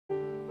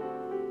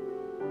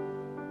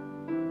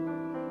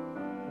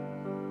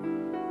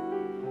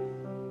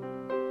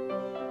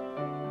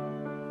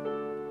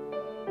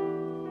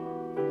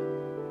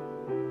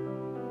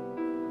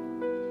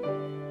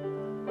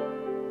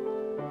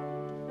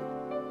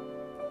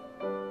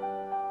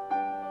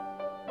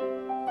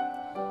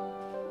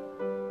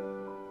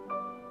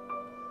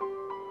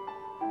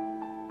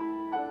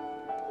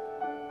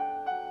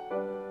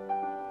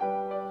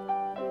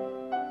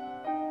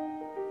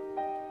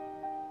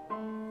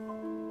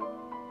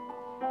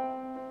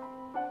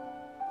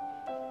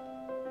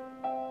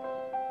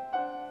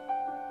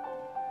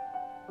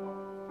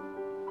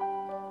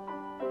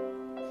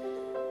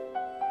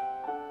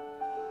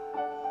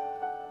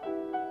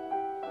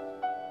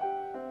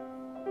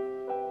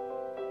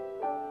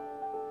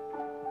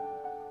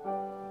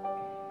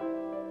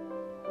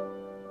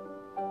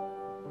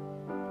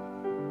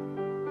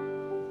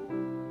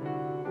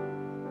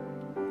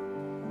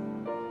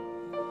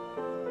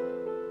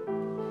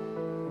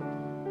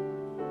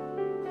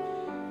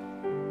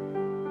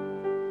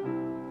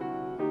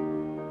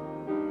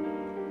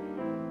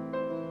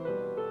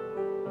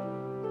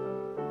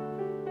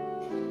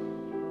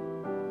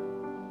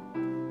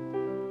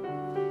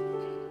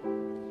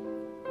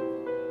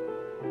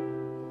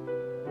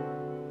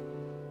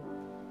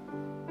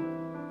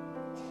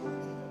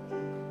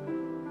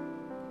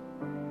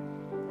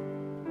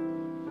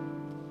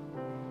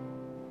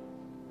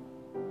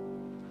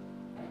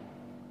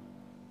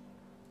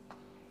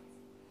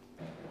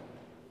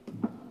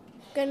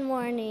Good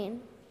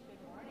morning.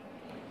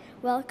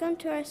 Welcome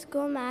to our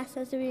school mass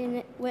as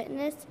we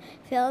witness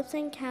Philip's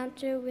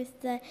encounter with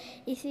the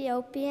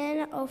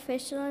Ethiopian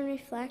official and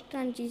reflect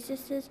on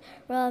Jesus'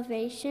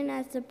 revelation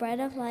as the bread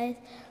of life.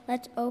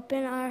 Let's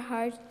open our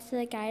hearts to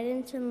the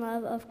guidance and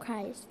love of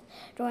Christ.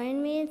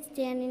 Join me in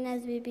standing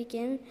as we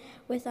begin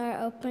with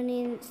our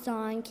opening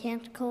song,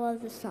 Canticle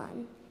of the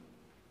Sun.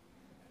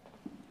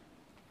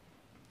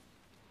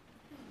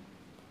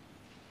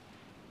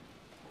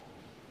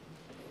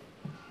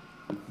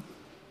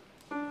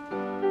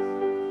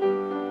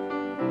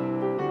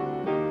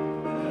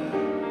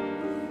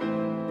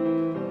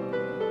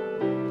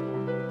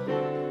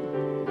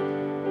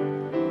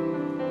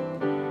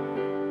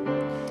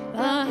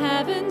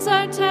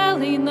 Are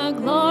telling the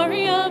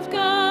glory of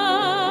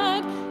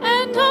God,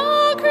 and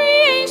all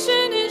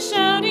creation is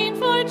shouting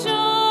for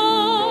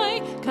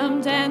joy. Come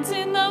dance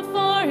in the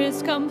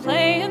forest, come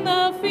play in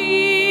the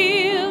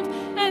field,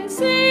 and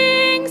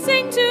sing,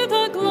 sing to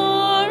the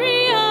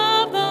glory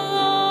of the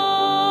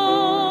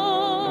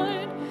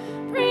Lord.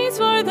 Praise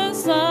for the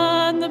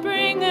sun, the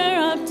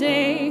bringer of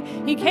day.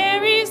 He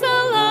carries the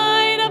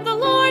light of the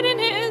Lord in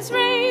his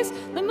rays,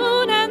 the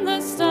moon and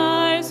the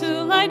stars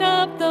who light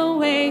up the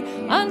way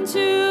unto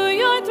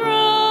your throne.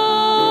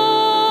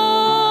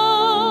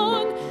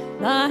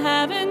 The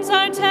heavens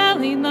are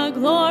telling the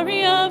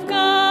glory of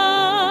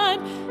God,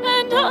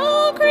 and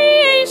all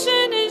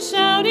creation is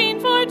shouting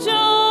for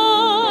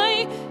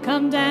joy.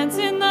 Come dance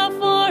in the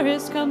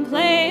forest, come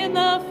play in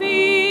the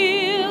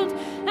field,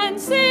 and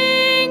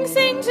sing,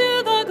 sing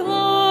to the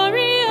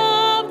glory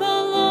of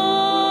the Lord.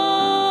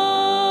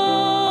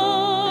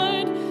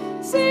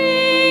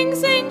 Sing,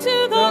 sing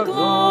to the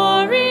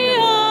glory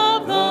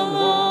of the Lord.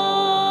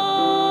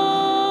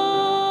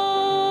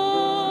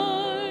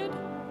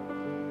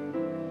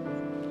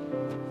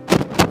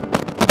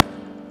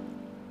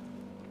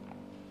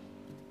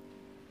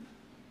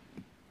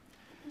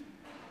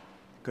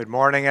 Good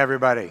morning,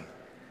 everybody.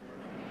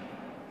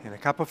 In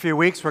a few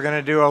weeks, we're going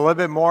to do a little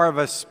bit more of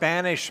a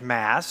Spanish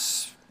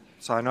Mass.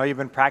 So I know you've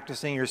been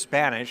practicing your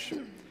Spanish.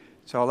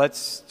 So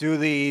let's do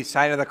the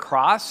sign of the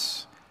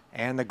cross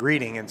and the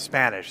greeting in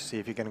Spanish. See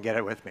if you can get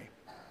it with me.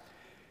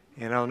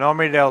 En el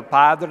nombre del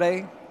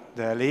Padre,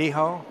 del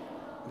Hijo,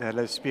 del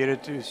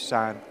Espíritu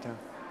Santo.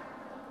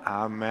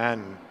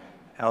 Amén.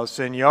 El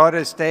Señor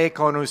esté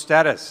con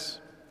ustedes.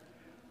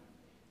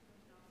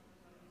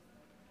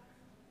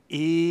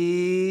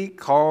 Y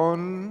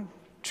con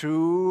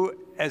tu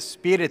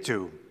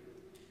espíritu.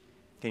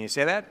 Can you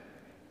say that?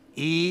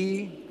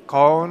 Y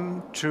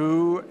con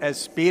tu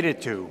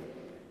espíritu.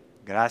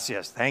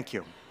 Gracias. Thank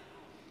you.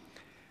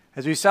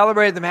 As we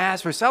celebrate the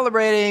Mass, we're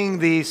celebrating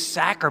the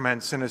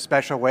sacraments in a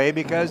special way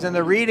because in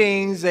the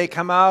readings they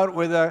come out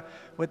with the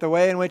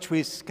way in which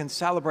we can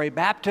celebrate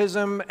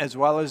baptism as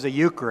well as the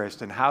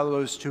Eucharist and how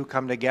those two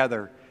come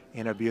together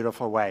in a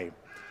beautiful way.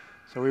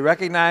 So we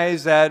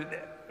recognize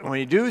that when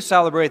we do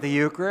celebrate the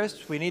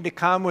Eucharist, we need to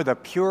come with a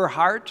pure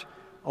heart,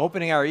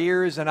 opening our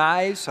ears and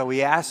eyes, so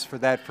we ask for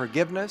that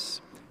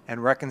forgiveness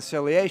and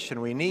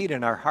reconciliation we need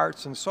in our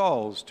hearts and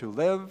souls to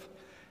live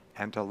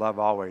and to love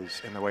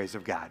always in the ways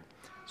of God.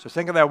 So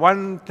think of that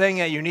one thing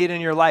that you need in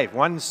your life,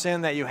 one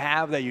sin that you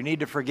have that you need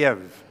to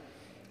forgive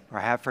or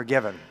have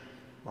forgiven,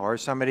 or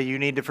somebody you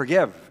need to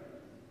forgive.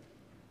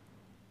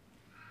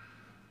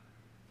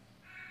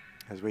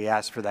 As we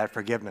ask for that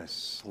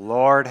forgiveness,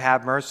 Lord,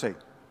 have mercy.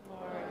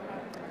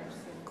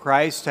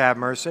 Christ, have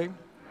mercy.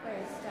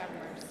 Christ, have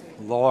mercy.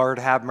 Lord,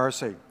 have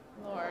mercy.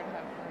 Lord,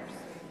 have mercy.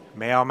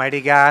 May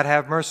Almighty God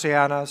have mercy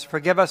on us,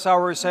 forgive us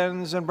our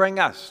sins, and bring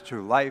us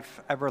to life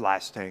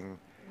everlasting.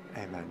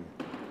 Amen.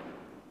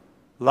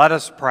 Let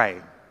us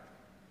pray.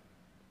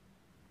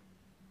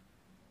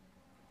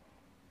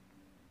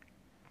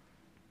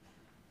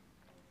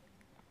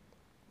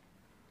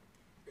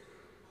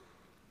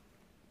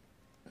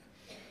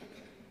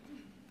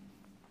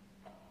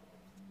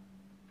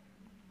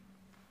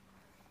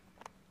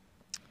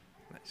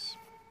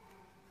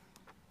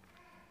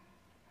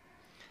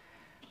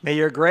 May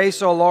your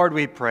grace, O Lord,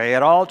 we pray,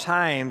 at all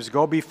times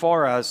go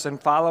before us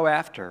and follow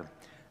after,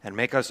 and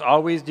make us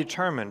always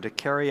determined to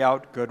carry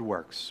out good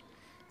works.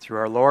 Through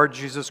our Lord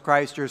Jesus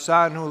Christ, your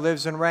Son, who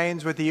lives and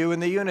reigns with you in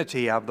the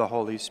unity of the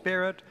Holy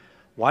Spirit,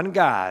 one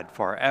God,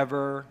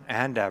 forever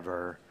and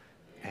ever.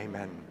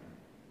 Amen.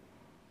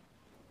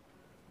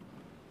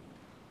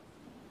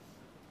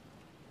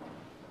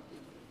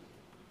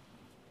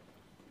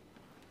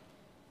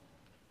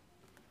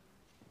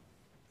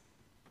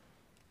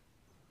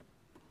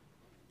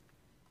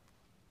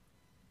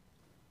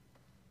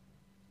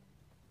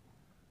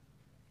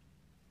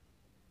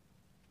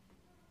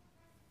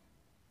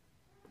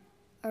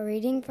 A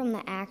reading from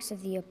the Acts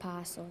of the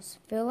Apostles.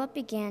 Philip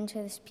began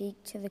to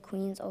speak to the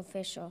queen's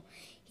official.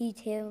 He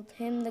told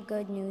him the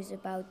good news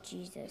about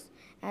Jesus.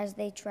 As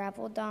they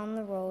traveled down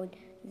the road,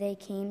 they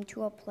came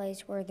to a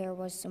place where there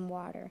was some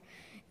water.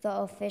 The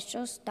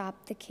official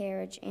stopped the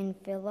carriage, and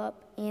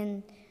Philip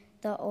and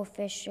the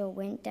official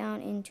went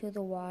down into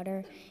the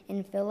water,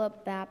 and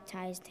Philip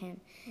baptized him.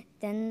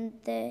 Then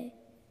the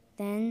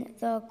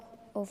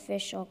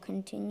official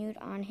continued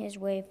on his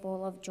way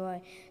full of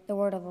joy. The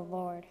word of the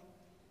Lord.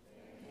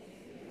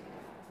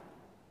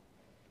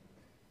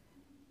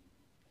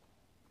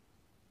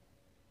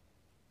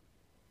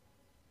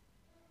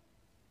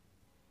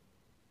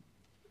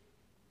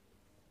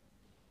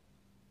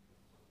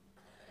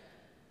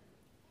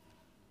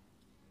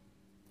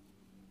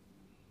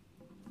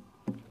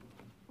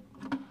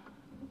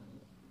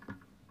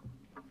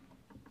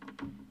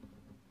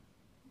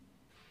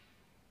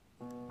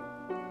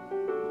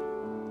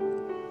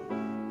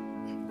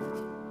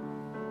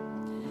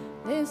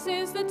 This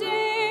is the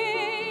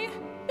day,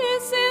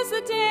 this is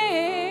the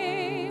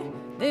day,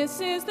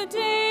 this is the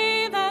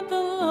day that the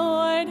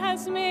Lord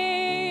has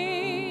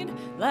made.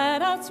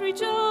 Let us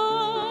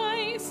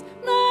rejoice,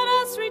 let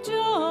us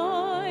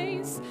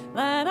rejoice,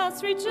 let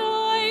us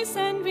rejoice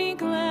and be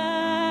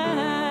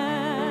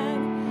glad.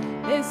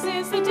 This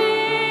is the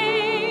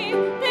day,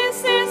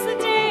 this is the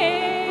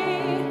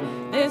day,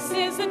 this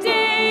is the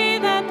day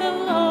that the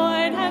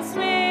Lord has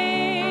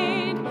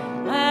made.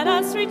 Let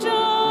us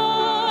rejoice.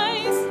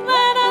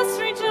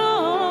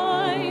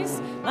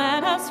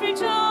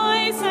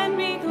 Rejoice and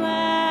be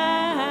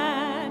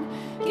glad.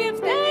 Give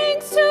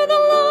thanks to the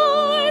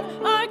Lord,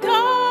 our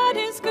God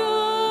is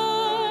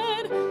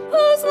good,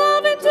 whose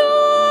love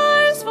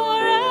endures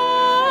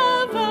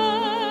forever.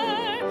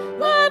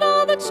 Let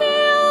all the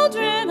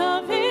children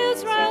of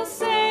Israel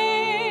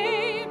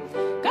say,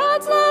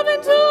 God's love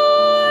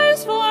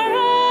endures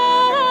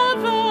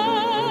forever.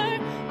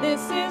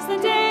 This is the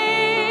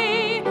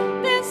day,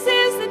 this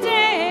is the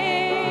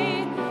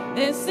day,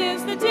 this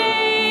is the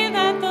day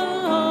that the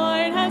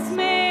Lord has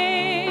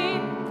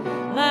made.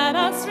 Let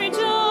us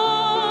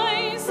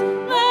rejoice,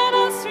 let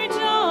us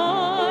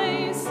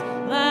rejoice,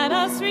 let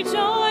us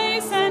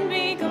rejoice and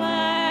be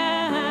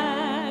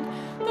glad.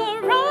 The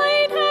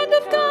right hand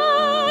of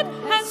God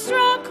has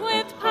struck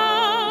with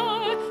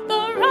power,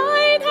 the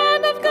right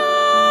hand of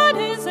God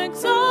is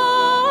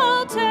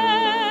exalted.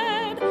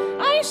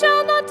 I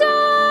shall not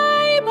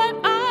die, but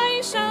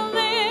I shall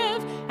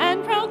live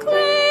and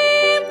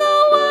proclaim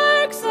the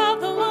works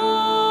of the Lord.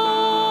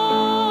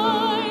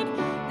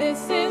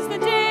 This is the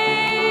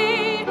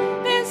day,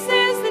 this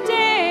is the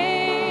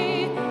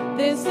day,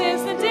 this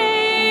is the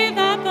day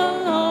that the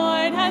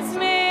Lord has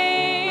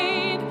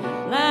made.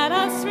 Let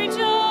us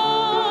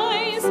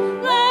rejoice,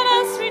 let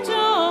us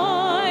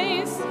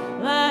rejoice,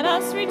 let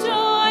us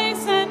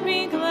rejoice and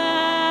be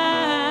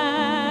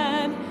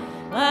glad.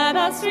 Let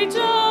us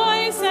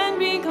rejoice and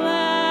be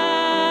glad.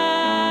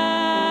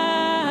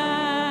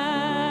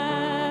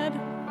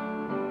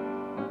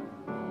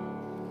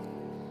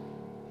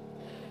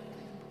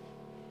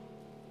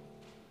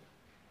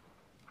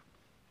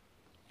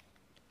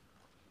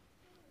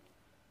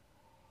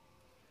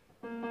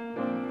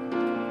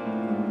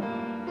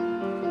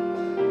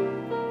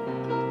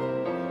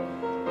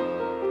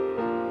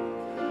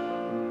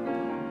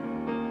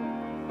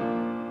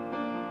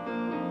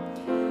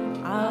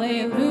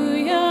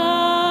 Alleluia,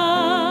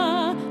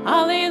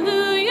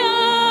 alleluia,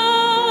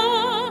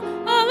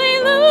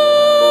 alleluia.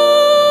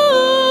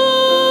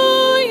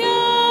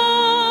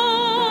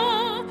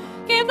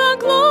 Give the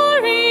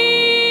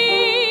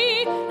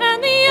glory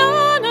and the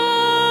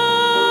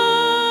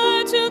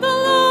honor to the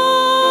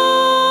Lord.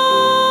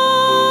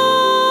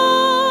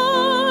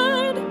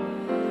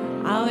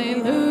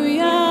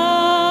 Alleluia,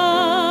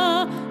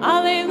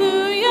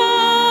 alleluia,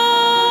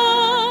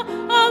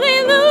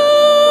 alleluia.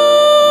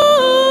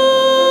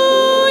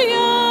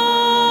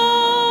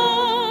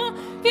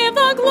 Give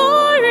the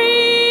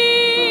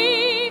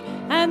glory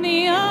and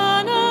the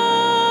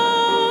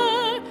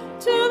honor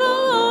to the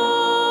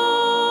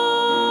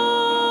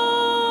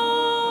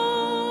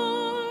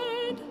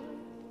Lord.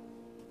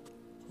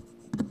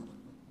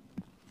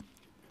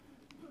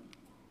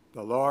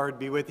 The Lord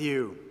be with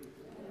you.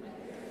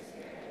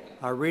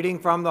 A reading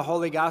from the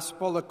Holy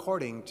Gospel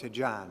according to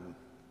John.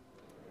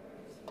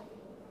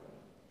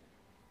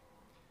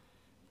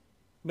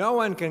 No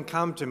one can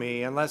come to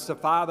me unless the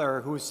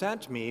Father who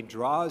sent me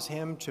draws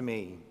him to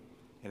me,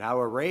 and I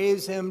will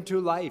raise him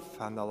to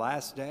life on the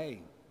last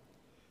day.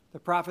 The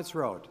prophets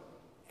wrote,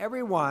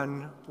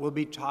 "Everyone will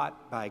be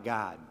taught by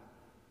God.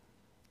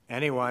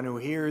 Anyone who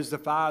hears the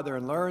Father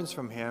and learns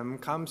from him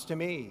comes to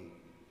me.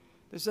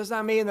 This does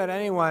not mean that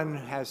anyone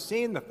has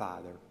seen the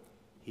Father.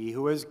 He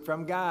who is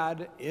from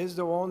God is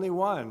the only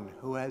one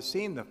who has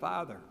seen the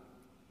Father.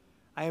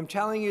 I am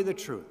telling you the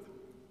truth.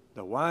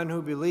 The one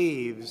who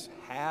believes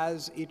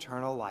has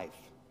eternal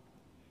life.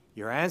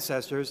 Your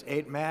ancestors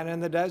ate manna in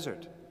the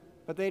desert,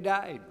 but they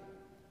died.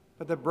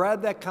 But the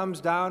bread that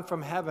comes down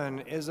from heaven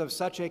is of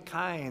such a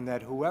kind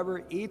that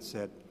whoever eats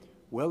it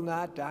will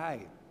not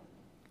die.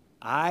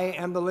 I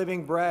am the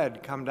living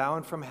bread come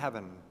down from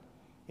heaven.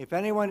 If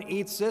anyone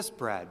eats this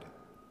bread,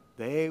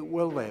 they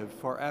will live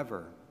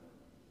forever.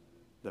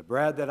 The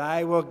bread that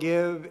I will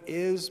give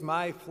is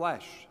my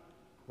flesh,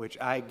 which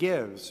I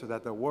give so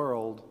that the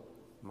world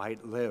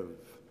might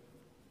live."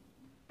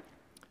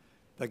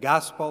 The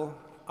Gospel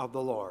of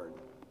the Lord.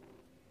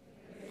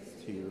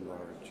 Praise to you,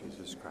 Lord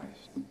Jesus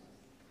Christ.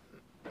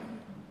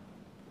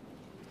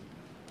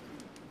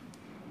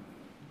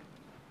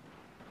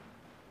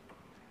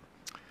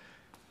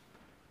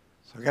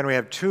 So again, we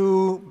have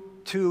two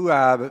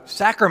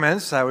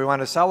sacraments that we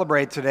want to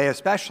celebrate today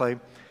especially.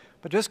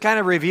 But just kind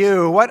of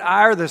review, what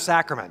are the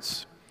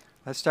sacraments?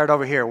 Let's start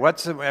over here.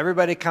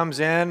 Everybody comes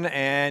in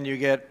and you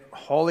get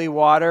holy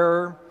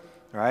water,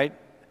 right?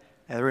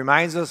 And it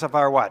reminds us of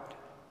our what?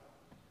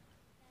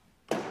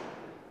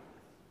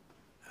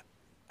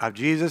 Of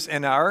Jesus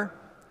in our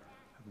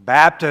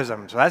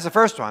baptism. So that's the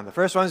first one. The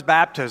first one is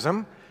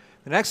baptism.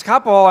 The next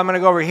couple, I'm going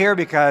to go over here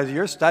because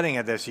you're studying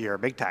it this year,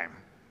 big time,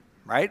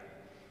 right?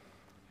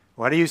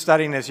 What are you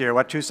studying this year?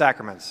 What two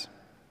sacraments?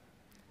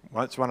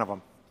 What's one of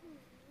them?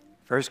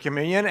 First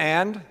Communion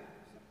and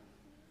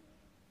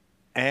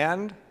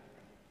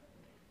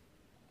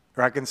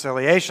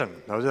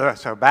reconciliation.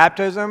 So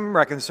baptism,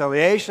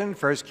 reconciliation,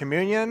 First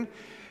Communion.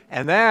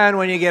 And then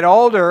when you get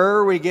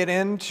older, we get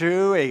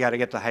into, you got to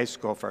get to high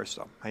school first,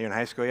 though. Are you in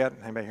high school yet?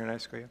 Anybody here in high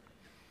school yet?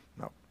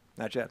 No,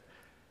 not yet.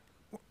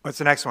 What's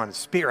the next one?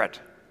 Spirit.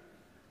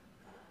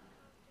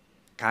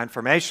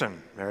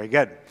 Confirmation. Very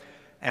good.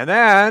 And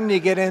then you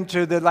get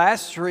into the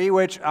last three,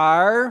 which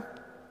are,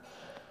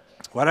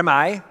 what am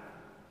I?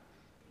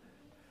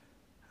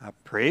 A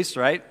priest,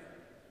 right?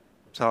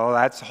 So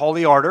that's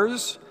holy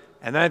orders.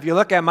 And then if you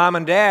look at mom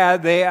and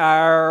dad, they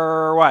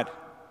are what?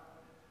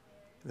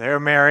 They're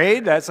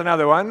married. That's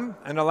another one.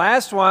 And the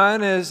last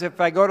one is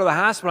if I go to the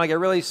hospital, I get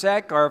really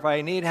sick, or if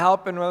I need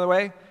help in another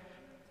way.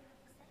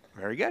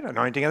 Very good.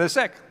 Anointing of the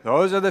sick.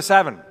 Those are the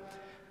 7.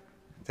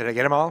 Did I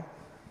get them all?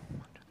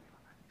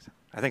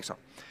 I think so.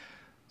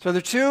 So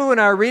the 2 in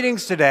our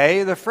readings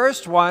today, the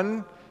first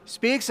one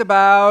speaks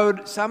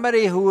about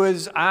somebody who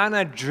is on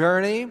a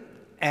journey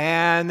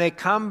and they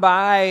come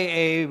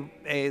by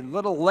a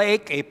little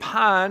lake, a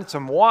pond,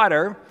 some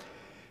water.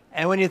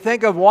 And when you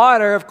think of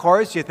water, of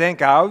course, you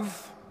think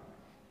of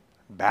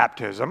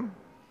baptism.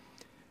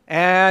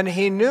 And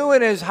he knew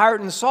in his heart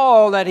and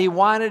soul that he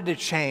wanted to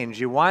change.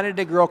 He wanted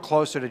to grow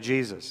closer to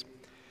Jesus.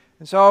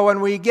 And so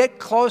when we get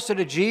closer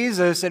to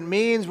Jesus, it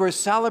means we're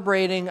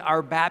celebrating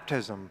our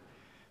baptism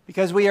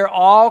because we are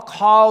all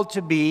called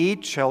to be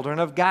children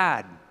of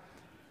God.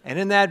 And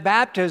in that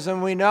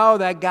baptism, we know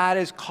that God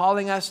is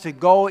calling us to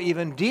go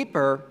even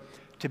deeper,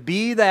 to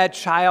be that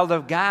child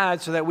of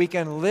God so that we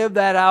can live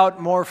that out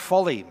more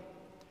fully.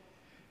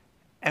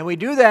 And we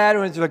do that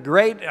with a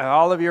great,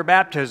 all of your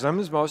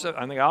baptisms,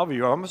 I think all of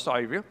you, almost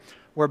all of you,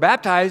 were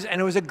baptized, and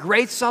it was a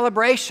great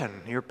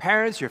celebration. Your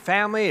parents, your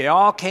family, they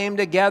all came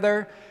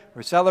together.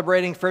 We're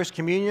celebrating First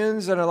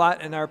Communions and a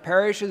lot in our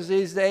parishes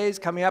these days,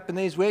 coming up in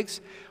these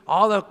weeks.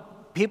 All the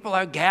people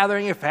are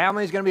gathering. Your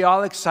family is going to be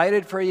all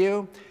excited for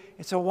you.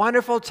 It's a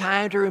wonderful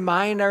time to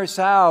remind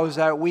ourselves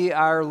that we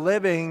are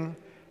living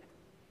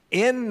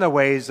in the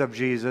ways of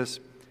Jesus,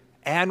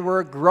 and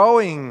we're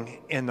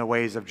growing in the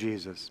ways of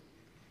Jesus.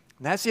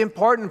 And that's the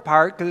important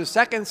part, because the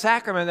second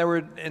sacrament that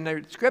we're in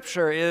the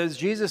scripture is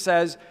Jesus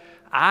says,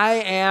 I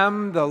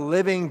am the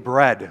living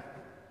bread.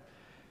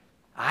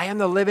 I am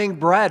the living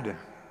bread.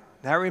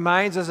 That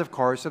reminds us, of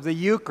course, of the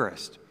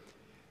Eucharist.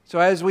 So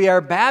as we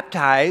are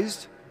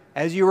baptized,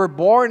 as you were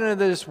born into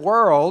this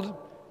world,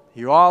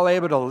 you're all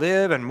able to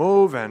live and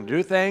move and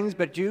do things,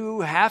 but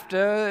you have to,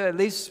 at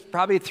least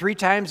probably 3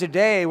 times a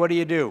day, what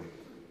do?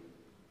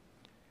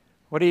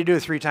 What do you do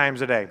 3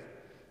 times a day?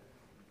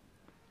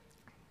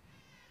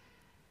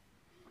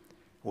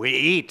 We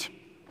eat,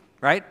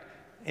 right?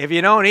 If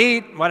you don't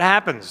eat, what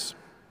happens?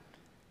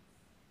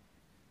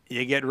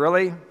 You get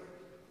really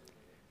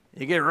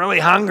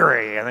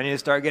hungry, and then you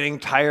start getting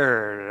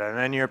tired, and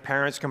then your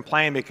parents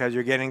complain because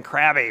you're getting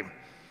crabby.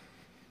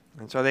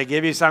 And so they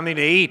give you something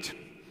to eat.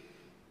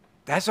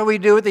 That's what we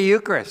do with the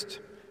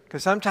Eucharist.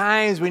 Because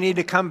sometimes we need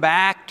to come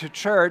back to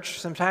church.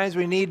 Sometimes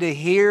we need to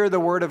hear the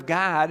Word of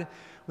God.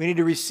 We need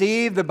to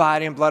receive the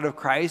body and blood of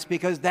Christ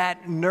because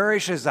that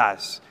nourishes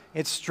us.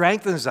 It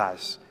strengthens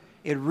us.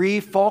 It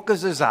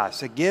refocuses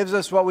us. It gives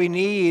us what we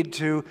need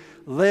to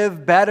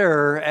live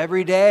better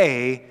every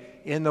day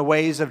in the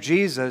ways of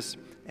Jesus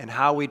and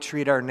how we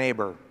treat our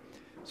neighbor.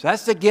 So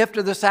that's the gift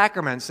of the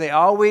sacraments. They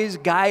always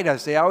guide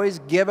us. They always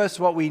give us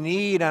what we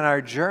need on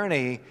our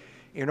journey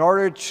in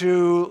order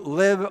to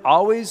live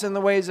always in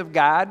the ways of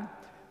God,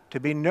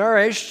 to be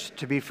nourished,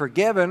 to be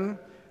forgiven,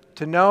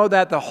 to know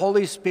that the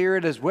Holy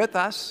Spirit is with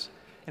us.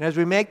 And as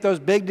we make those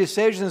big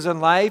decisions in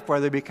life,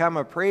 whether we become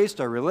a priest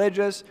or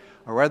religious,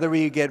 or whether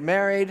we get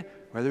married,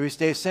 whether we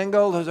stay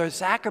single, those are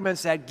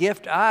sacraments that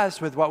gift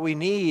us with what we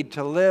need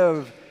to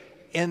live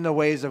in the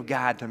ways of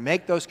God, to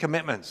make those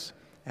commitments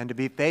and to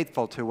be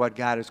faithful to what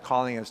God is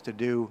calling us to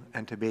do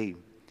and to be.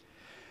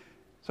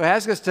 So I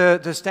ask us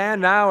to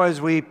stand now as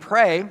we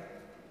pray.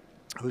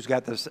 Who's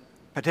got the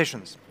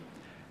petitions?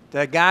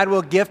 That God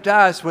will gift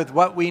us with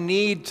what we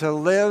need to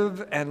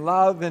live and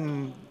love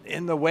in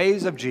the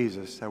ways of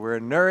Jesus, that we're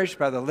nourished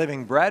by the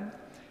living bread,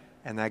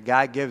 and that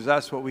God gives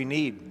us what we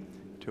need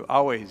to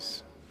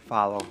always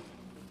follow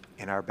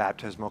in our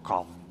baptismal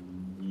call.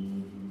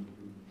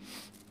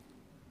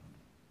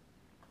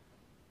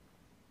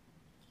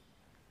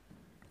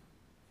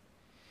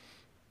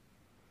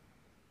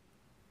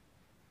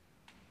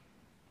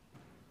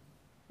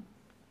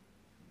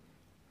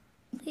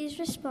 please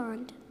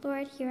respond.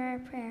 Lord, hear our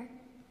prayer.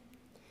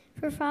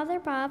 For Father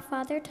Bob,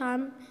 Father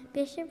Tom,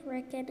 Bishop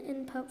Rickon,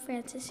 and Pope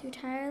Francis, who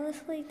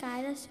tirelessly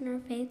guide us in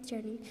our faith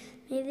journey,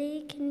 may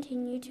they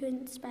continue to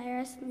inspire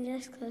us and lead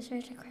us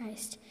closer to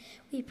Christ.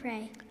 We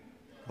pray.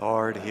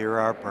 Lord, hear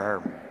our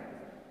prayer.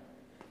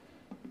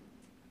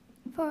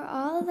 For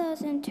all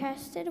those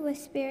entrusted with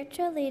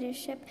spiritual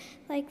leadership,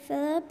 like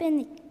Philip in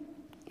the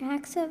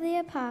Acts of the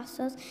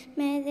Apostles,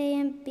 may they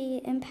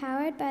be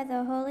empowered by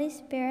the Holy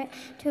Spirit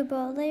to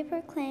boldly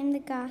proclaim the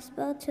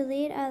gospel, to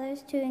lead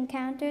others to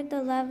encounter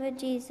the love of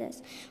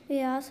Jesus.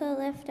 We also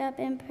lift up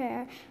in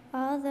prayer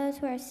all those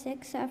who are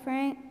sick,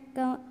 suffering,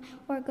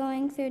 or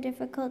going through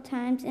difficult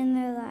times in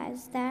their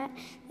lives, that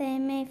they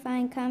may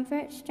find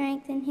comfort,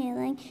 strength, and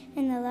healing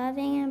in the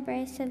loving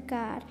embrace of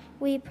God.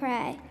 We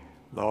pray.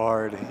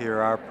 Lord,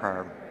 hear our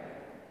prayer.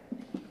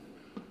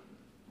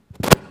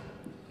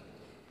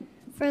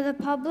 For the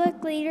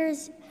public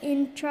leaders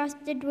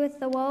entrusted with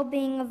the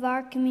well-being of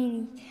our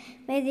community,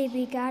 may they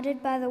be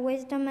guided by the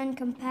wisdom and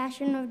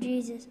compassion of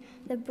Jesus,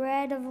 the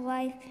bread of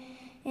life,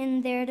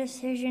 in their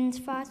decisions,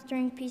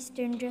 fostering peace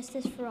and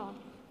justice for all.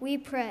 We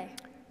pray.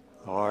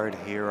 Lord,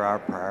 hear our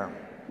prayer.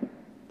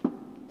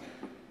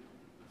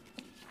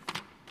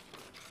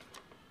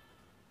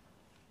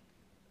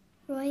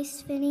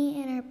 Royce,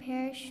 Finney, and our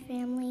parish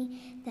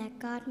family, that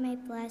God may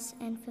bless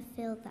and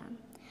fulfill them.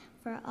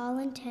 For all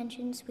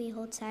intentions we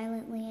hold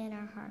silently in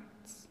our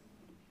hearts.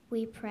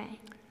 We pray.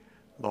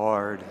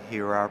 Lord,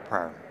 hear our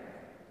prayer.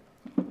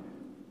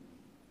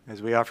 As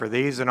we offer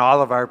these and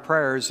all of our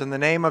prayers in the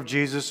name of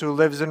Jesus, who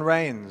lives and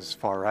reigns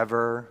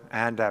forever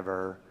and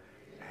ever.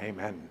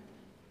 Amen.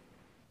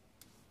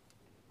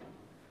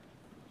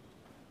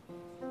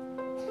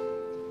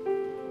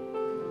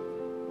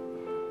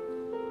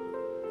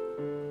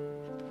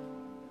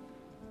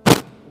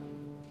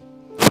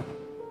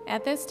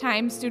 At this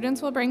time,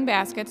 students will bring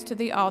baskets to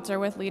the altar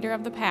with Leader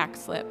of the Pack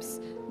slips.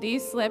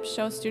 These slips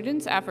show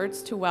students'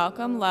 efforts to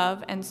welcome,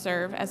 love, and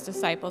serve as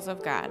disciples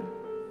of God.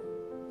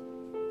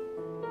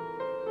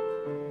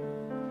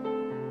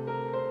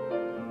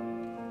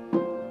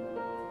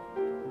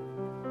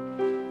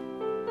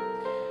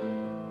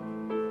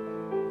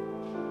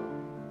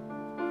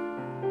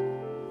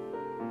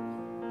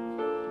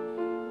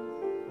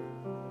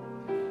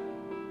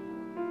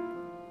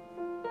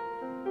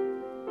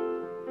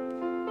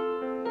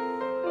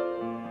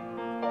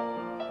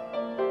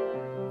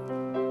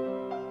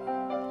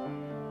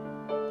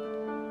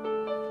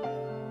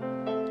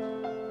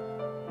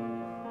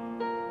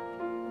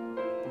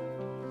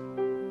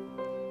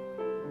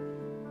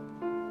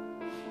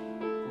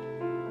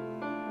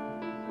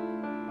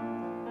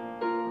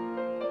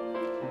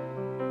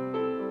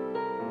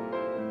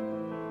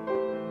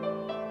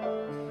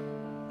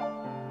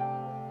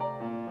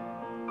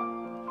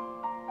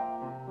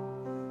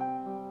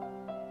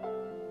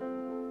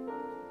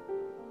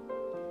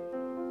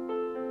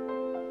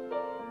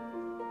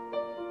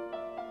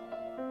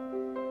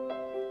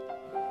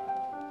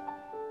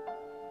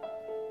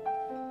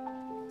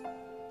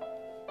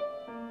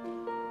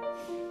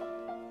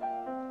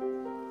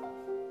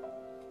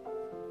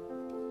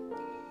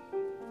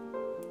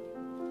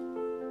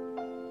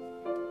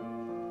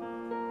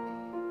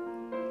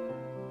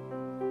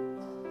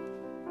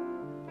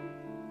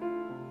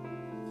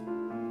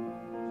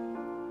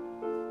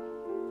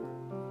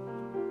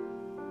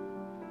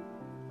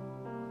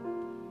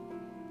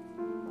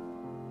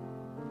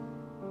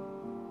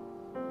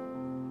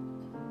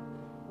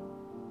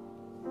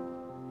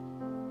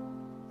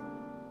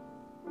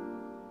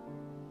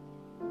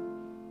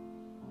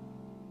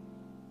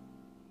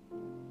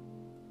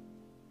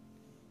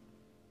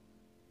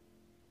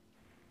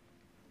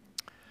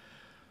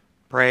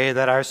 Pray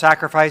that our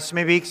sacrifice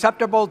may be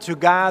acceptable to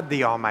God,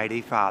 the Almighty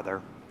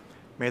Father.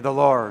 May the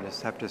Lord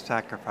accept a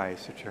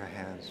sacrifice at your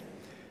hands.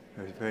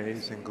 With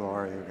praise and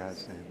glory of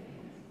God's name,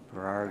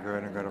 for our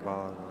good and good of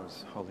all of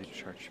His holy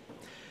church.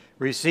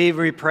 Receive,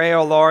 we pray,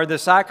 O Lord, the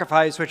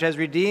sacrifice which has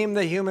redeemed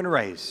the human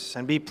race,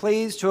 and be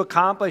pleased to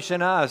accomplish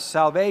in us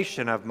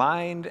salvation of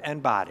mind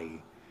and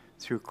body,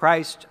 through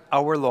Christ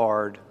our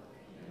Lord.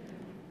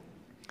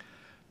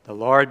 The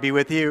Lord be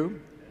with you.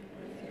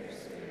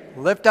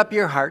 Lift up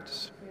your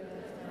hearts.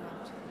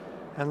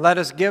 And let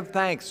us give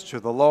thanks to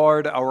the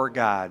Lord our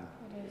God.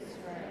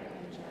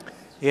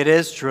 It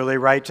is truly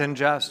right and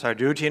just, our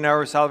duty and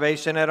our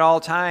salvation at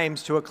all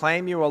times, to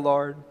acclaim you, O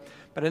Lord,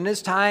 but in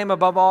this time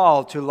above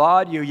all to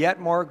laud you yet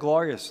more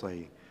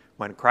gloriously,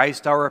 when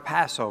Christ our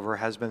Passover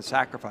has been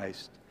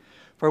sacrificed.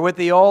 For with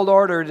the old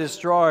order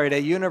destroyed,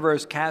 a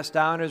universe cast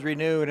down is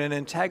renewed, and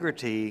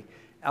integrity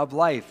of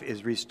life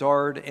is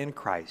restored in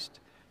Christ.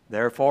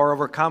 Therefore,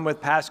 overcome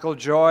with paschal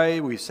joy,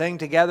 we sing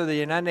together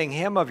the unending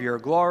hymn of your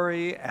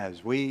glory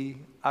as we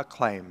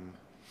acclaim.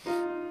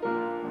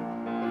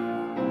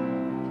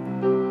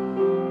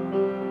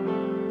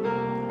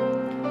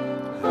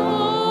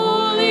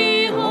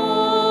 Holy,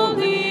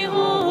 holy,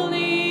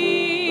 holy,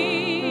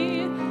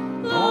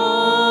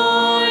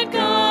 Lord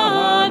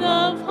God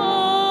of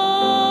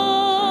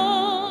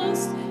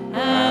hosts,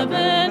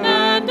 heaven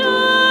and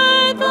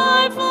earth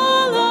are full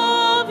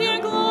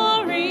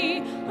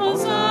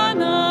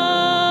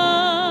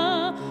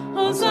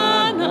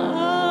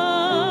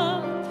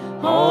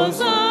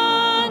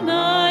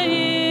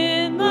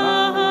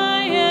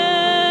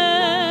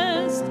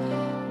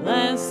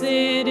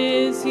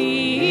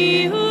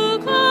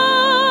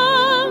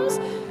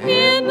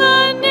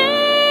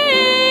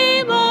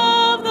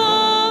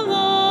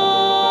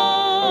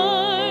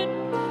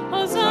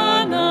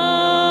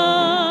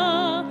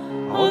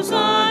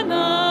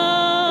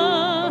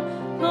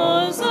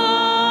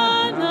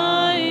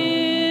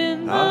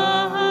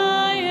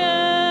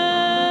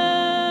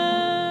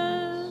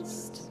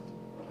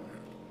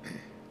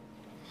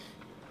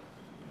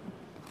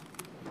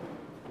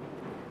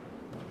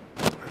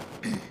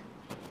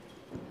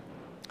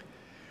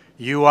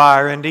You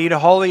are indeed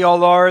holy, O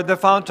Lord, the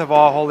fount of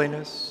all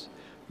holiness.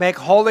 Make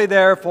holy,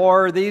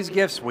 therefore, these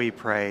gifts, we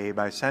pray,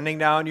 by sending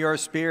down your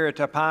Spirit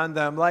upon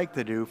them like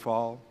the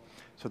dewfall,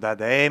 so that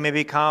they may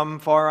become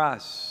for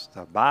us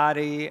the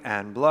body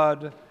and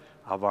blood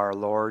of our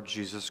Lord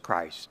Jesus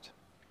Christ.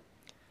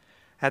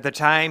 At the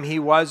time he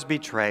was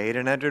betrayed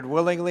and entered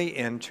willingly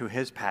into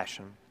his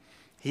passion,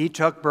 he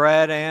took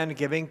bread and,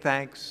 giving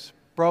thanks,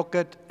 broke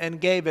it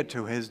and gave it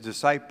to his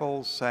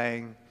disciples,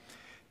 saying,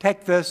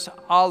 "Take this,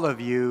 all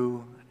of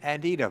you,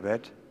 and eat of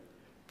it,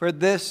 for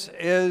this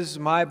is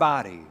my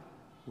body,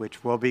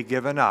 which will be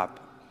given up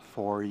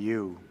for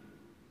you."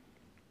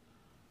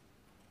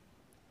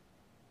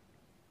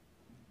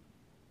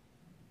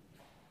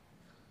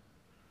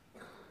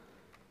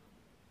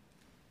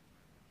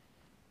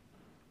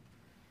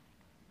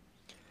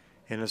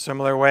 In a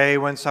similar way,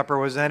 when supper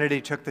was ended,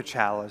 he took the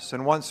chalice,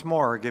 and once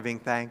more, giving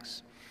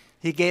thanks,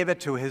 he gave it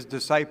to his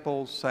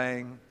disciples,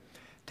 saying,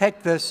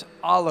 "Take this,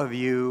 all of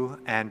you,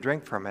 and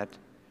drink from it,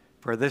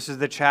 for this is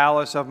the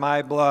chalice of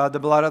my blood, the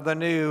blood of the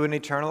new and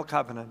eternal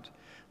covenant,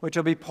 which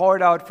will be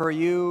poured out for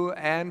you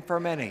and for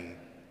many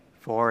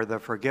for the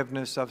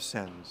forgiveness of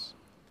sins.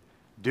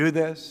 Do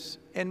this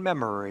in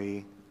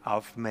memory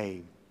of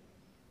me."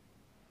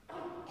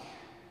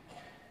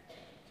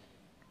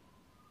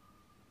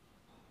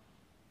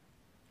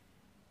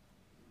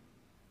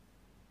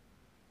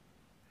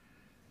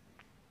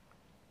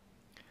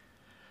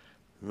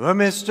 The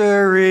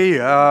mystery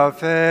of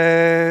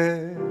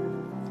faith.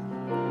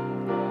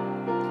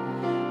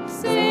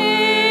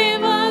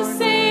 Save us,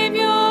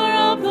 Savior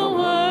of the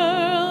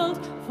world,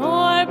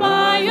 for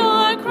by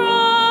your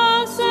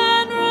cross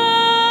and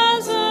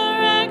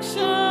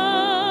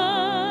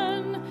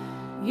resurrection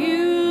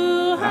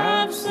you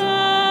have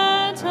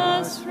set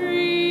us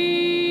free.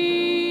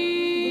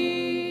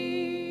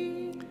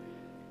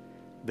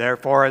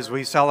 Therefore, as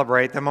we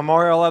celebrate the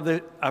memorial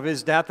of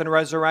his death and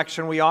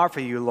resurrection, we offer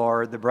you,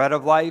 Lord, the bread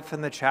of life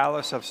and the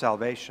chalice of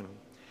salvation,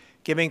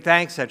 giving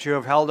thanks that you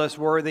have held us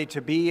worthy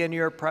to be in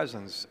your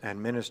presence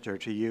and minister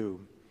to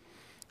you.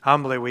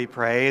 Humbly we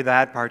pray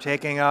that,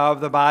 partaking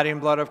of the body and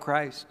blood of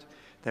Christ,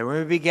 that we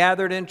may be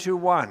gathered into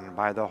one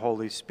by the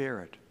Holy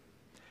Spirit.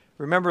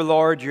 Remember,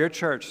 Lord, your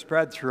church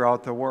spread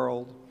throughout the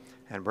world,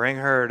 and bring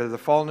her to the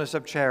fullness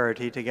of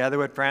charity, together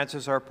with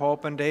Francis our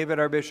Pope and David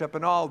our Bishop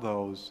and all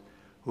those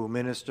who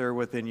minister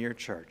within your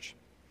church.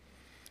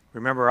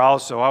 Remember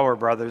also our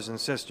brothers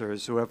and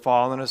sisters who have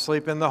fallen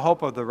asleep in the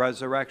hope of the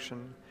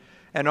resurrection,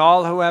 and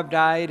all who have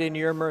died in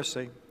your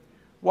mercy.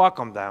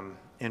 Welcome them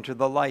into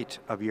the light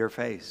of your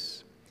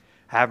face.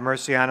 Have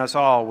mercy on us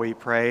all, we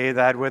pray,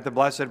 that with the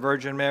Blessed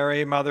Virgin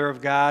Mary, Mother of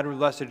God, with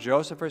blessed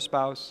Joseph, her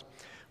spouse,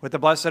 with the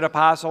blessed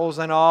apostles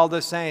and all the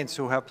saints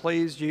who have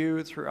pleased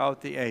you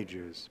throughout the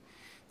ages,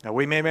 that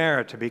we may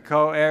merit to be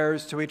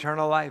co-heirs to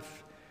eternal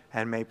life,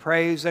 and may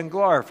praise and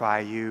glorify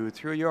you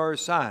through your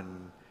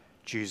Son,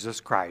 Jesus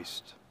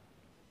Christ.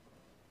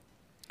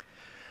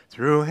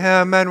 Through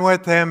him and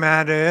with him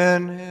and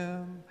in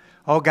him,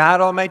 O God,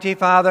 Almighty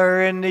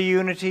Father, in the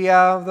unity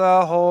of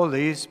the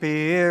Holy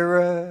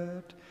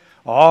Spirit,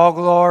 all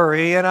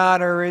glory and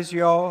honor is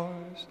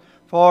yours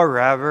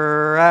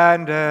forever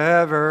and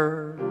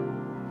ever.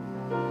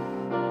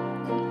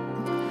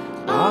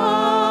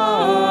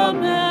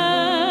 Amen.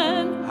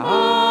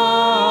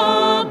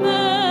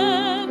 Amen.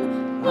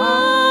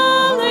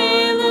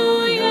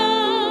 Alleluia.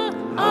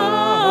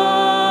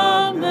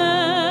 Amen.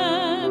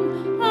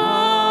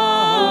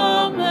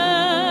 Amen.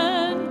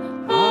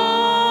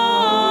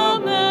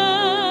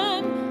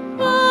 Amen.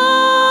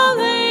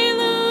 Alleluia.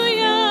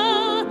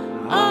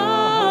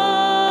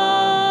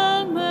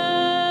 Amen.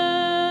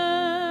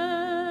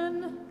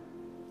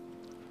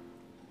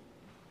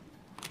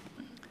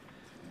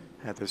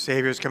 At the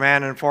Savior's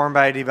command, informed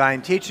by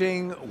divine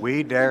teaching,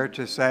 we dare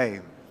to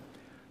say,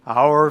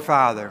 Our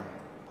Father,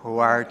 who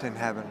art in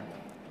heaven,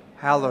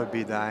 hallowed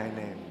be thy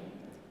name.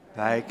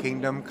 Thy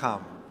kingdom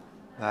come,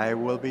 thy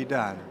will be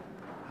done,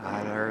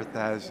 on earth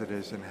as it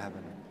is in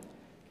heaven.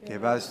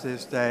 Give us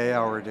this day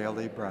our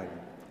daily bread,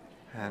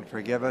 and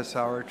forgive us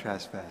our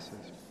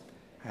trespasses,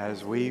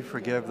 as we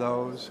forgive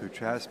those who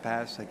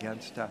trespass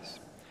against us.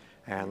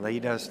 And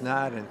lead us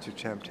not into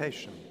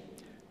temptation,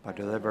 but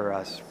deliver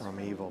us from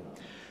evil.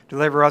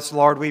 Deliver us,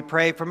 Lord, we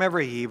pray, from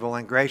every evil,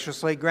 and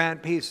graciously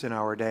grant peace in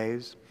our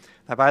days,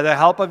 that by the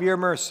help of your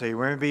mercy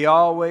we may be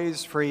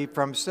always free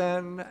from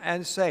sin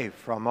and safe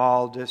from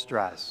all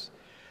distress,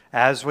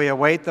 as we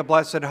await the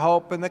blessed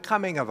hope and the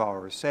coming of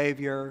our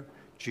Savior,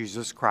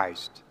 Jesus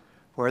Christ.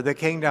 For the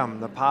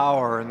kingdom, the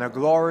power, and the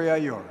glory are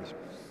yours,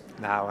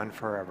 now and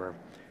forever.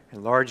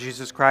 And Lord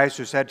Jesus Christ,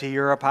 who said to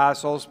your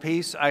apostles,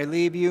 Peace I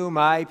leave you,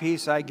 my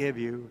peace I give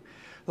you,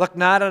 look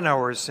not on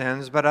our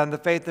sins, but on the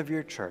faith of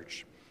your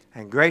church,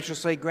 and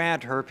graciously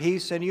grant her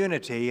peace and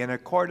unity in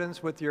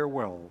accordance with your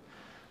will,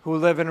 who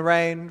live and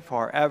reign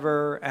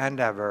forever and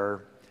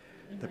ever.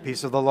 The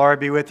peace of the Lord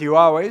be with you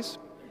always.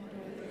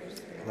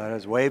 Let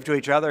us wave to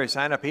each other a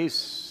sign of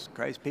peace.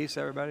 Christ's peace,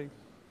 everybody.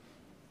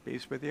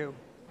 Peace with you.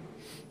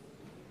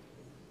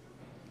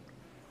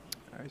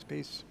 Christ's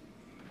peace.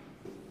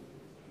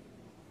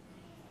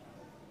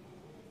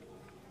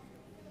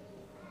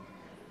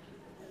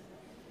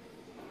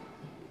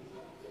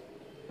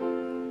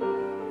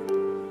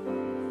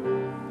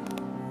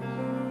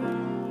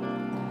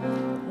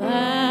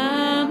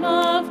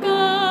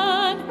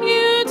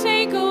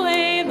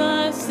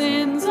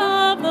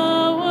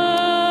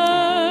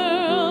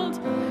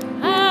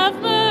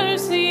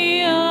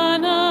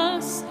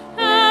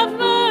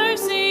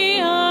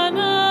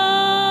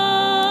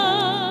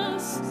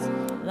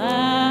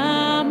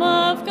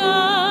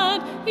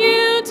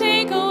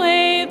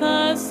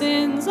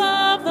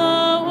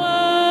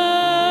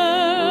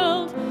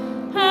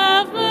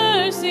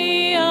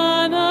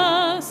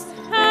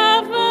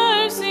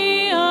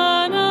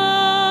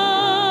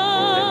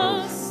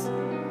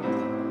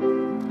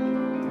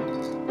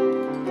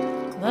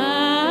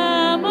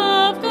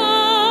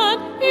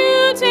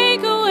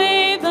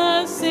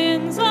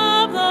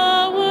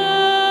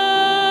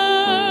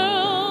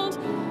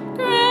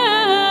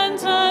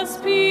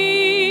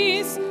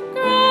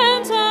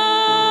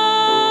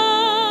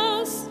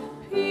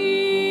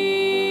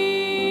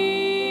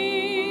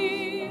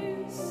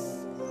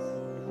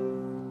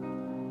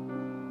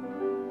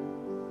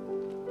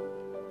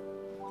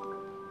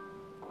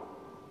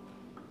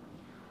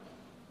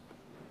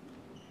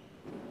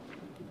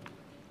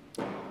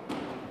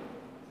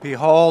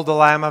 Behold the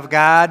Lamb of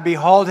God.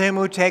 Behold him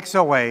who takes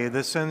away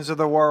the sins of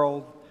the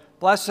world.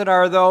 Blessed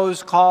are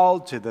those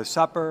called to the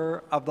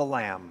supper of the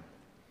Lamb.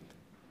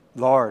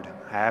 Lord,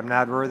 I am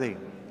not worthy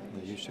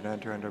that you should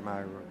enter under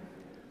my roof,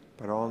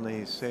 but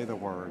only say the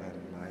word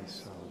and my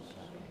soul.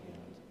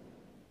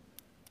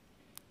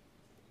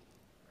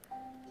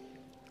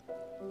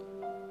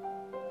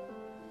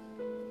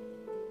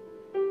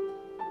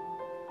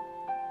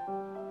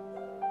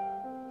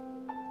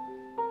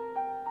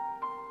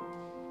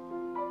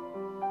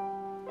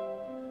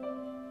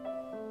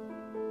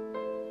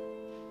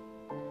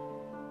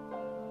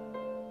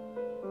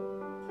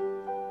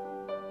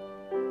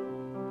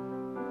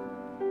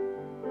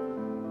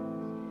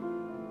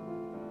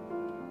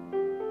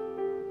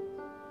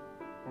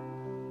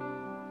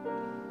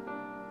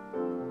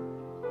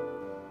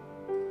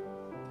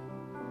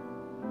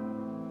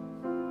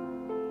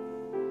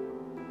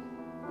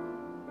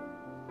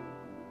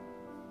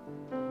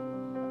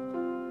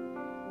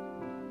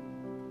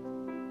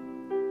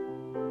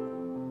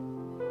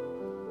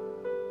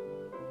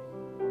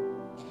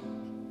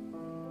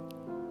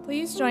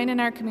 Please join in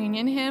our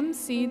communion hymn,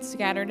 Seeds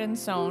Scattered and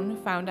Sown,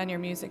 found on your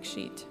music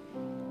sheet.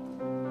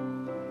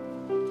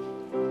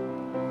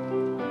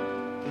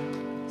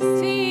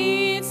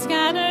 Seeds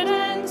scattered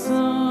and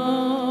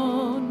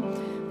sown,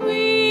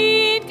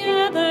 wheat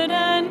gathered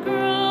and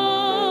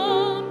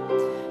grown,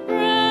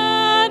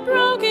 bread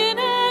broken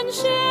and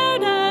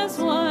shared as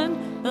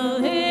one, the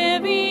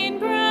living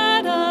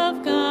bread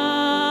of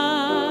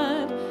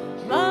God,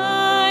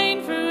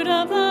 vine fruit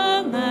of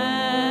the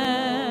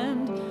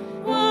land,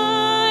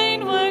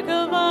 wine work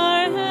of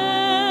our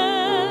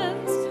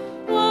hands,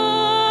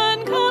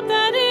 one cup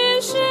that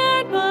is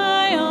shared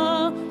by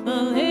all,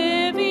 the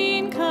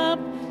living cup,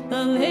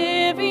 the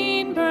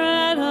living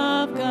bread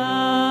of God.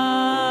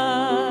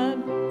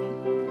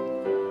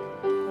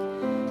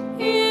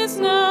 Is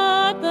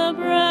not the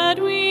bread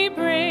we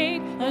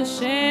break a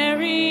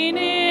sharing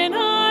in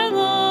our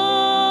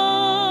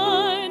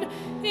Lord?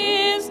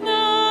 Is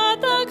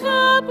not the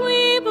cup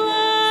we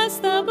bless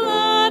the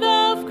blood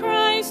of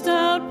Christ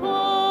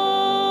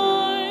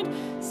outpoured?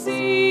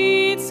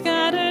 Seeds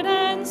scattered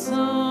and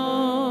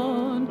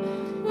sown,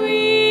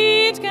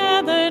 wheat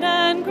gathered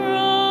and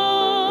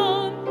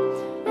grown,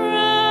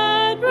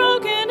 bread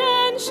broken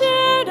and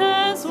shared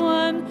as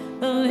one,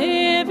 the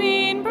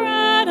living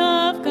bread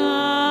of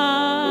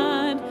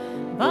God,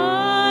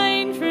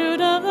 vine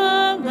fruit of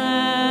the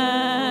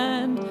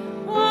land,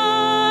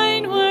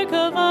 wine work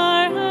of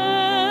our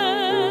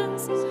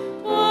hands,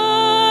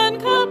 one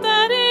cup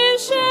that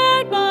is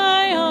shared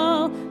by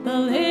all, the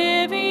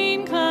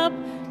living cup,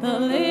 the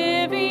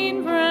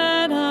living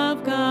bread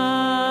of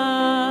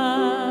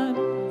God.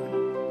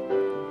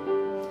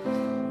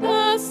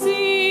 The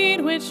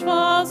seed which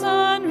falls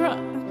on rock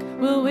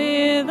will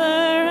wither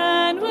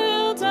and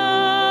will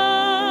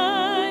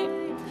die.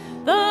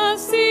 The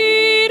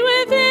seed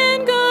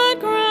within good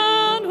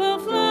ground will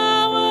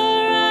flower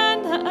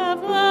and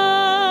have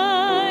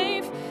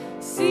life.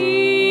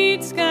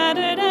 Seed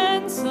scattered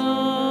and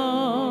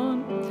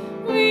sown,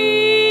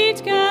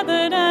 wheat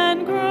gathered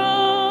and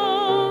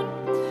grown,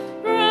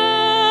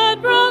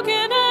 bread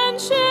broken and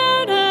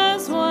shared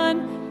as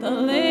one, the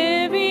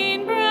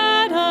living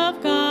bread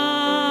of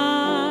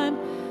God,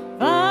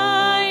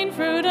 vine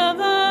fruit of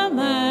the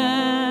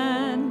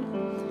land,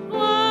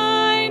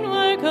 wine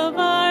work of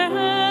our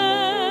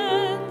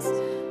hands,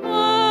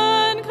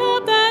 one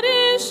cup that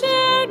is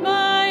shared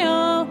by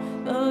all,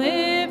 the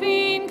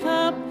living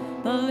cup,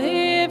 the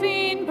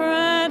living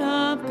bread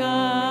of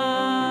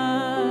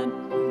God.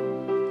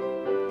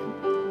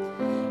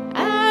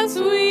 As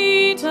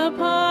wheat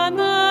upon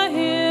the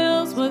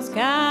hills was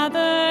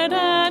gathered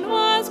and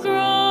was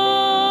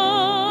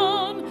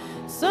grown,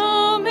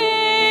 so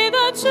may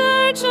the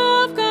church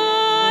of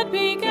God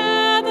be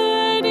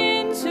gathered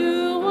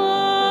into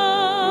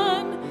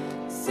one.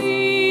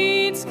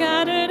 Seed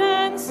scattered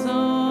and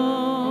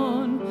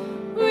sown,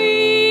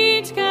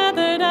 wheat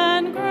gathered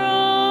and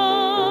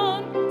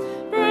grown,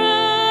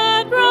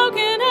 bread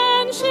broken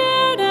and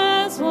shared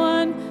as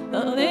one,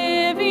 the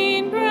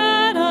living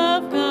bread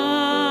of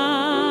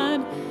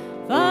God,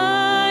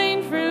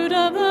 vine fruit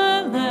of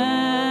the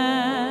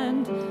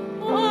land,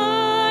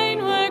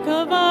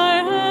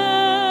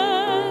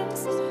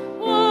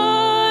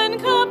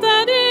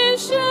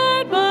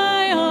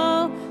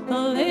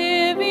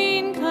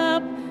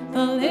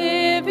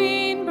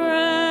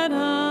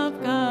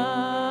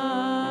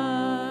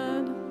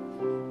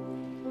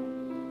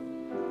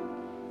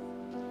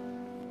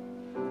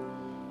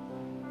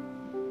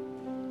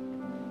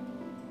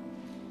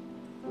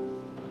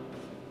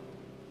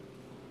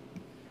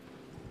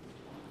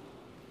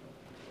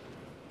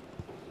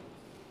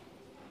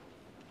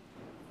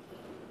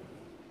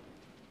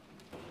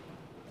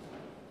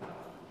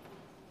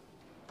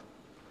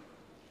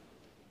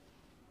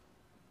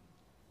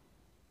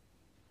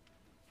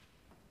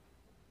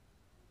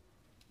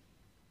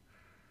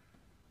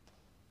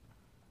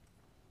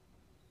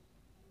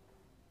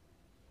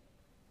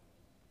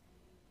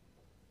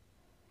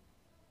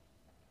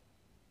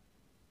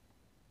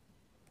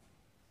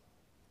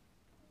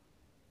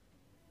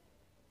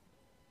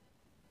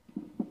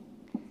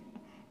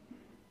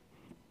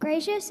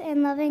 Gracious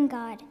and loving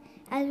God,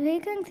 as we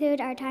conclude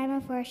our time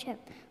of worship,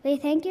 we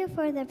thank you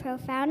for the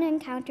profound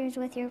encounters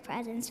with your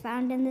presence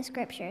found in the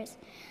scriptures.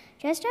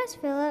 Just as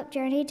Philip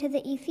journeyed to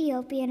the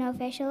Ethiopian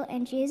official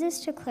and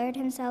Jesus declared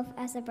himself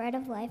as the bread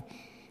of life,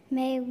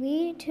 may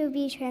we too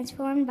be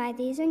transformed by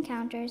these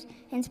encounters,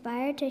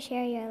 inspired to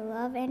share your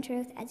love and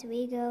truth as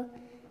we go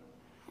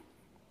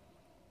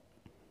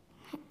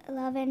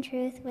love and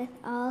truth with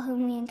all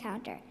whom we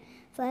encounter.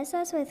 Bless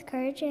us with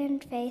courage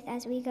and faith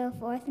as we go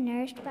forth,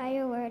 nourished by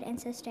your word and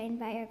sustained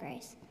by your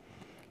grace.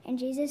 In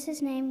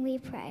Jesus' name we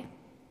pray.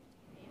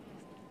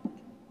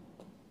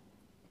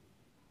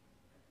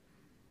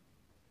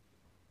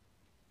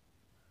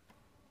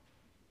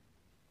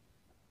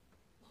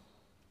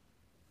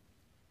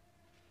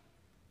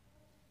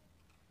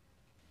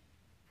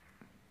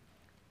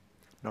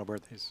 No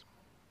birthdays.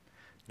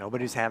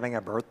 Nobody's having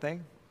a birthday?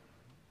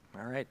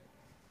 All right.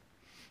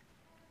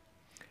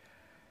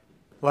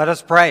 Let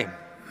us pray.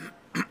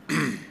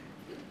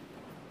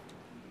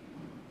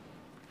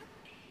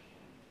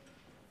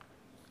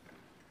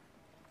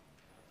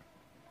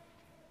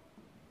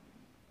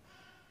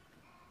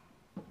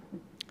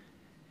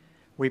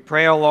 We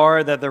pray, O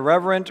Lord, that the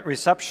reverent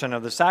reception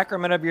of the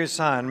sacrament of your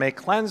Son may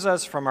cleanse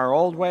us from our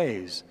old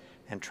ways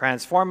and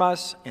transform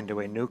us into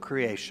a new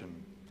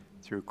creation.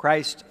 Through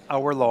Christ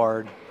our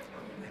Lord.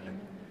 Amen.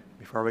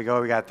 Before we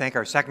go, we got to thank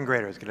our second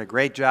graders. Did a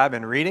great job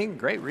in reading.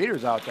 Great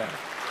readers out there.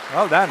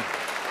 Well done.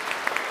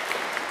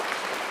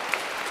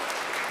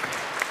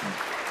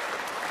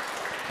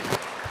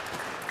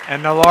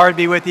 And the Lord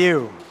be with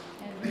you.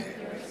 And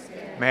with your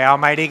spirit. May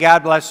Almighty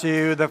God bless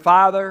you, the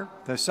Father,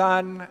 the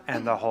Son,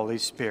 and the Holy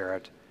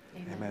Spirit.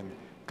 Amen. Amen.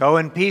 Go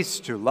in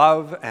peace to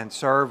love and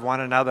serve one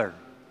another.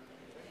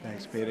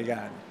 Thanks be to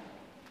God.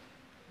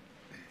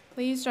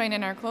 Please join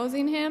in our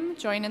closing hymn.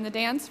 Join in the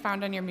dance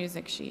found on your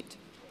music sheet.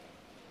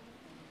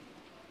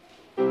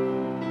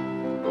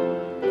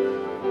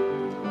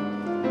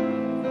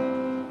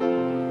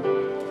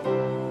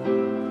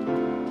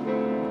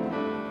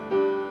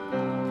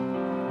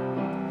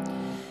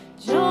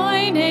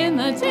 Join in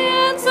the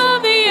dance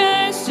of the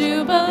earth's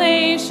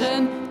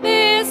jubilation.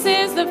 This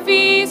is the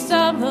feast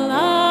of the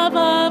love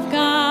of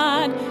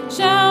God.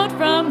 Shout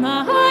from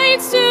the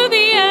heights to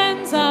the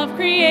ends of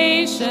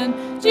creation.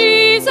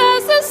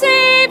 Jesus the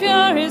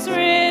Savior is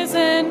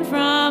risen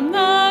from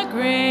the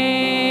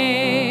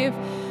grave.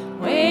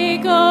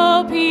 Wake,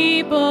 O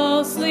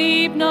people,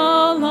 sleep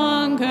no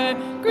longer.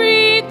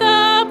 Greet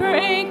the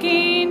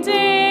breaking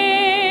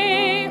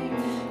day.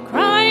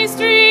 Christ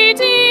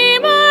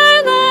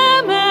Redeemer,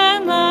 Lamb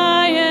and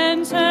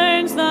Lion,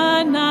 turns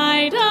the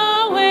night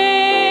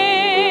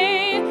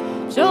away.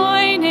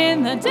 Join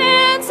in the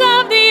dance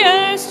of the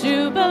earth's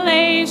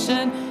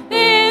jubilation.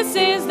 This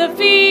is the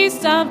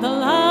feast of the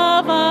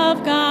love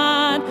of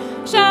God.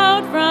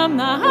 Shout from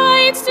the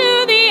heights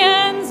to the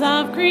ends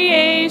of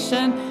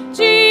creation.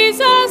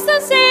 Jesus the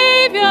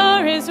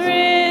Savior is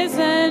risen.